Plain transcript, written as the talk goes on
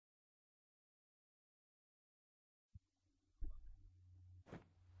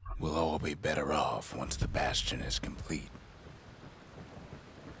We'll all be better off once the Bastion is complete.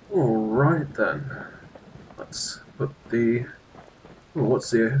 Alright then. Let's put the... Oh,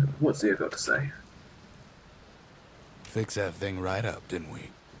 what's the got to say? Fix that thing right up, didn't we?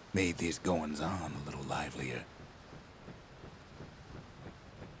 Made these goings-on a little livelier.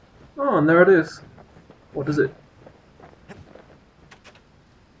 Oh, and there it is. What is it?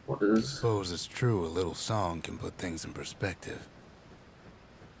 What is... Suppose it's true a little song can put things in perspective.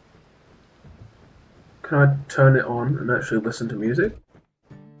 Can I turn it on and actually listen to music?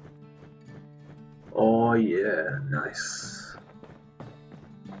 Oh yeah, nice.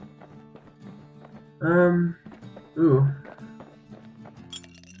 Ooh.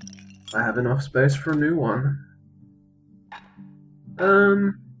 I have enough space for a new one.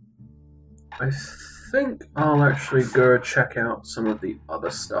 I think I'll actually go check out some of the other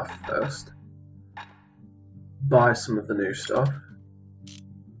stuff first. Buy some of the new stuff.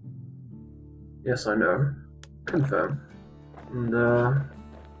 Yes, I know. Confirm. And,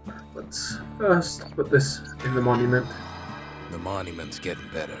 let's first put this in the monument. The monument's getting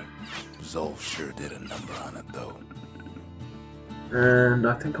better. Zolf sure did a number on it, though. And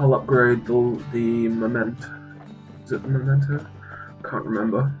I think I'll upgrade the memento. Is it the memento? Can't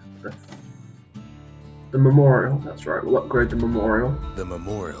remember. The memorial, that's right, we'll upgrade the memorial. The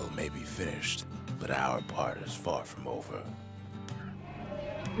memorial may be finished, but our part is far from over.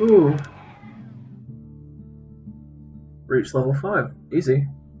 Ooh. Reach level 5. Easy.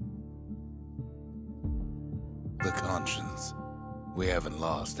 The conscience. We haven't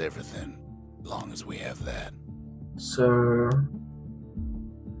lost everything, long as we have that. So...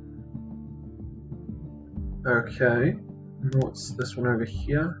 Okay. What's this one over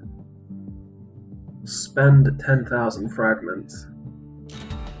here? Spend 10,000 fragments.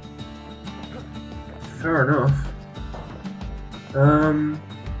 Fair enough.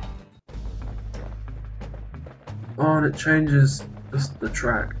 Oh, and it changes the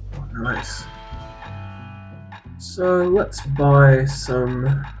track. Nice. So let's buy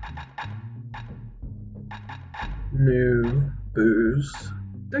some new booze.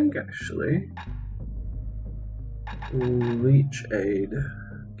 I think actually Leech Aid.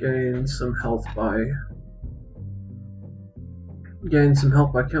 Gain some health by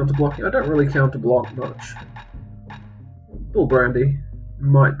counter blocking. I don't really counter block much. Bull Brandy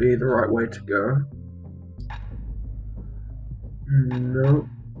might be the right way to go. No.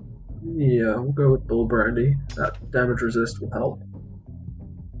 Yeah, we'll go with Bull Brandy. That damage resist will help.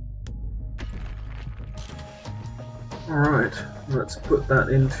 Alright, let's put that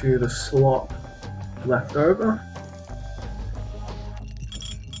into the slot left over.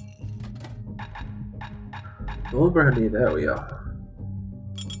 Bull Brandy, there we are.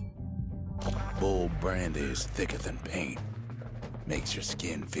 Bull Brandy is thicker than paint. Makes your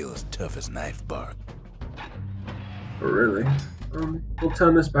skin feel as tough as knife bark. Oh, really? We'll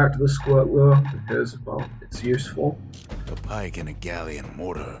turn this back to the squirt lure because, well, it's useful. A pike and a galleon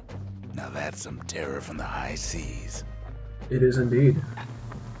mortar. Now that's some terror from the high seas. It is indeed.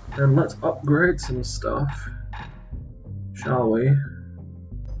 And let's upgrade some stuff, shall we?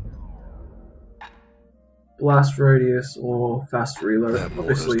 Blast radius or fast reload. That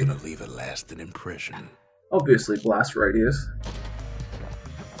mortar's gonna leave a lasting impression. Obviously, blast radius.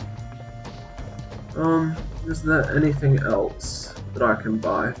 Is there anything else that I can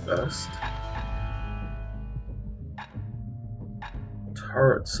buy first?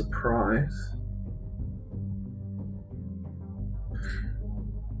 Turret surprise.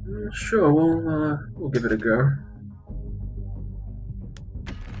 Sure, we'll give it a go.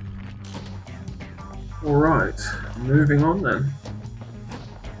 Alright, moving on then.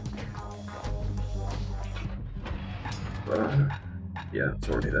 Yeah, it's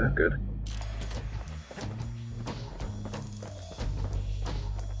already there, good.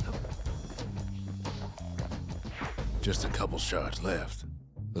 Just a couple shards left.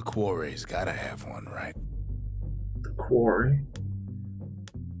 The Quarry's gotta have one, right? The Quarry.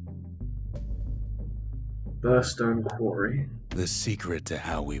 Burstone Quarry. The secret to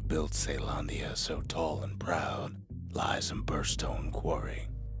how we built Caelandia so tall and proud lies in Burstone Quarry.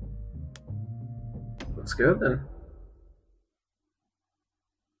 Let's go then.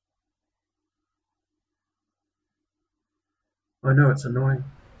 I know it's annoying.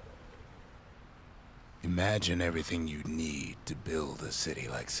 Imagine everything you'd need to build a city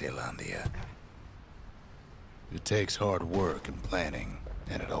like Caelandia. It takes hard work and planning,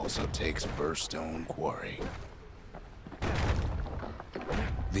 and it also takes Burstone Quarry.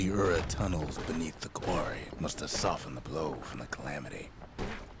 The Ura tunnels beneath the quarry must have softened the blow from the Calamity.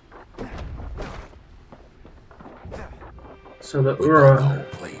 So the We bought the whole Ura.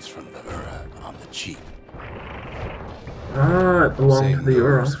 place from the Ura on the cheap. Ah, it belonged to Same the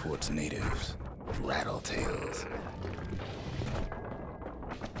Ura. goes for its natives, rattletails.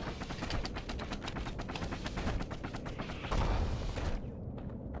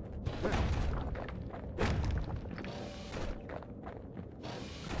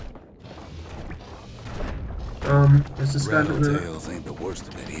 Is this guy gonna... Rattletails ain't the worst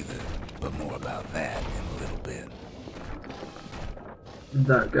of it either, but more about that in a little bit.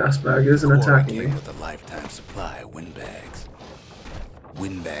 That gas bag isn't Quarry attacking came me. with a lifetime supply of windbags.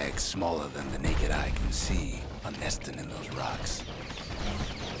 Windbags smaller than the naked eye can see are nesting in those rocks.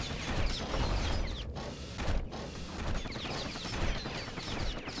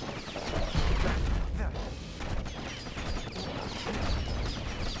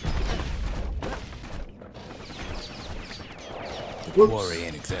 The quarry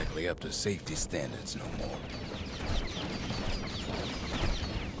ain't exactly up to safety standards no more.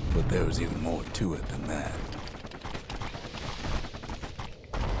 But there was even more to it than that.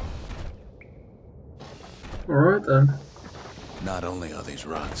 Alright then. Not only are these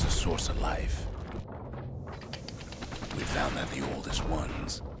rocks a source of life, we found that the oldest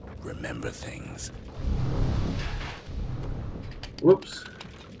ones remember things. Whoops.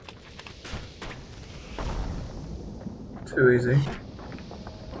 Too easy.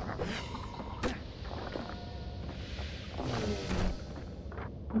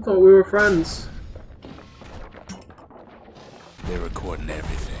 I thought we were friends. They're recording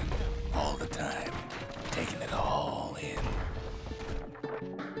everything, all the time, taking it all in.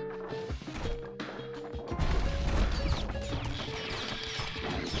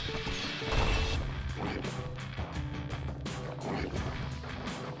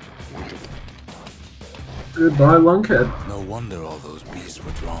 Goodbye, lunkhead. No wonder all those beasts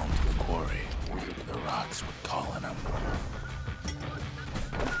were drawn to the quarry. The rocks were calling them.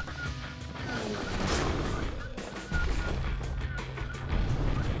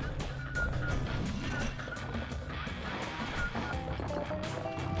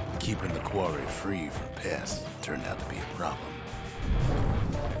 Keeping the quarry free from pests turned out to be a problem.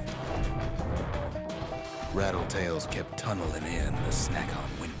 Rattletails kept tunneling in to snack on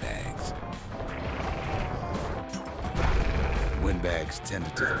windbags. Windbags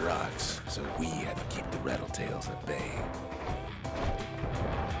tended to the rocks, so we had to keep the rattletails at bay.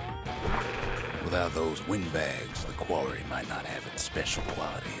 Without those windbags, the quarry might not have its special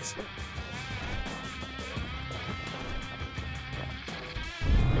qualities.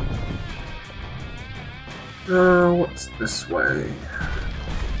 What's this way?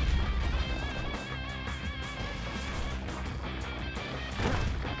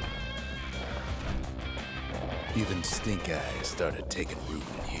 Even stink eyes started taking root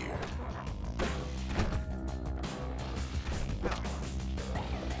in here.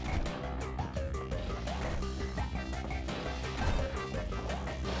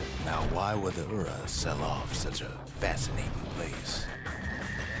 Now, why would the Ura sell off such a fascinating place?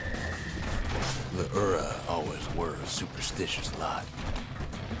 The Ura always were a superstitious lot.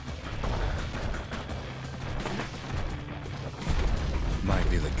 Might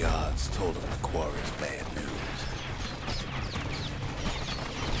be the gods told them the quarry's bad news.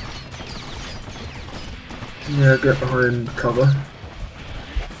 Yeah, get behind cover.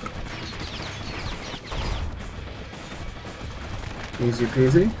 Easy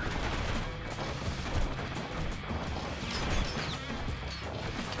peasy.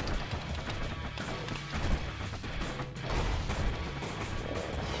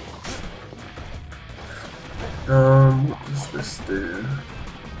 What does this do?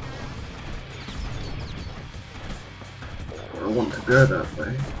 I want to go that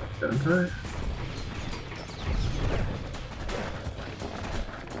way, don't I?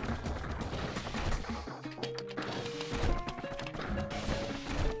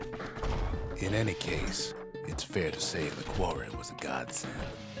 In any case, it's fair to say the quarry was a godsend.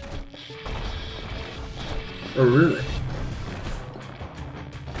 Oh, really?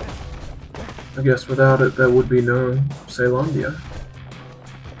 I guess without it, there would be no Calamity.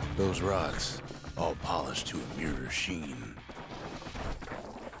 Those rocks, all polished to a mirror sheen.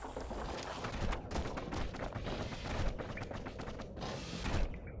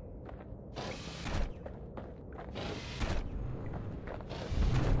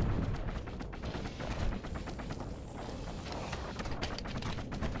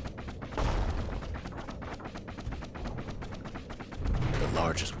 The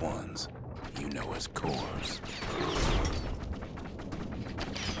largest ones, you know as cores.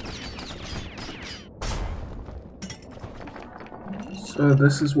 So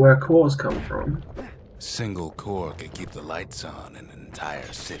this is where cores come from. Single core could keep the lights on in an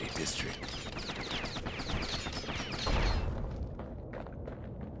entire city district.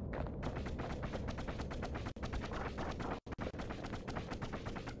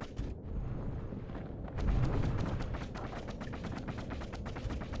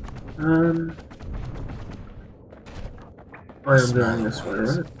 I am going this way,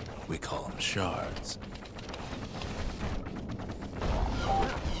 right? We call them shards.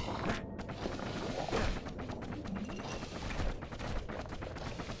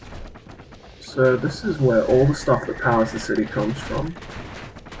 So this is where all the stuff that powers the city comes from.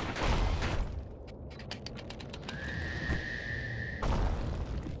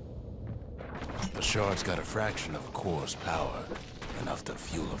 The shard's got a fraction of a core's power, enough to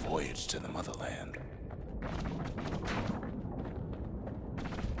fuel a voyage to the motherland.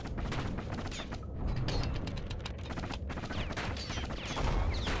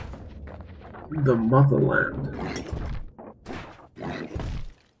 The motherland.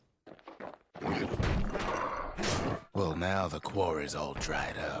 Well, now the quarry's all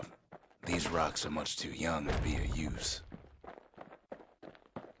dried up. These rocks are much too young to be of use.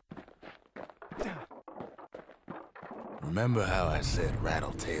 Remember how I said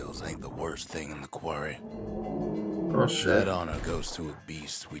rattletails ain't the worst thing in the quarry? Oh shit. That honor goes to a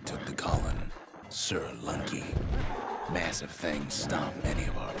beast we took to Colin, Sir Lunky. Massive thing stomped many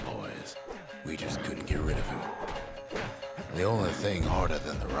of our boys. We just couldn't get rid of him. The only thing harder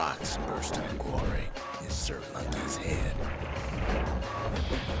than the rocks in Burstone Quarry is Sir Lunky's head.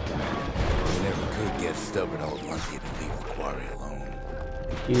 We never could get stubborn old Lunky to leave the quarry alone.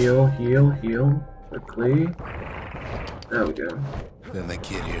 Heal, heal, heal. Quickly. There we go. Then the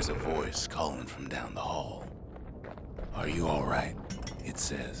kid hears a voice calling from down the hall. "Are you all right?" it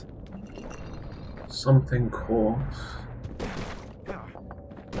says. Something coarse.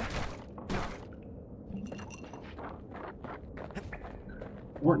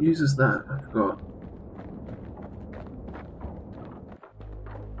 What uses that? I forgot.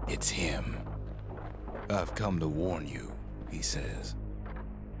 It's him. "I've come to warn you," he says.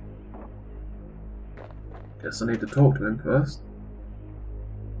 Guess I need to talk to him first.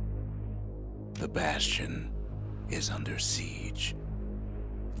 "The Bastion is under siege.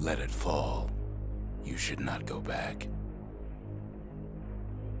 Let it fall. You should not go back."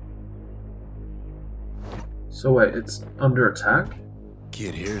 So wait, it's under attack?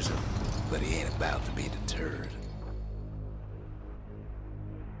 Kid hears him, but he ain't about to be deterred.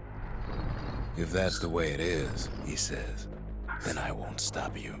 "If that's the way it is," he says, "then I won't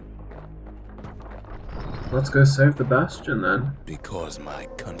stop you. Let's go save the Bastion then. Because my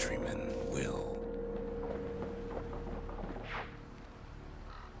countrymen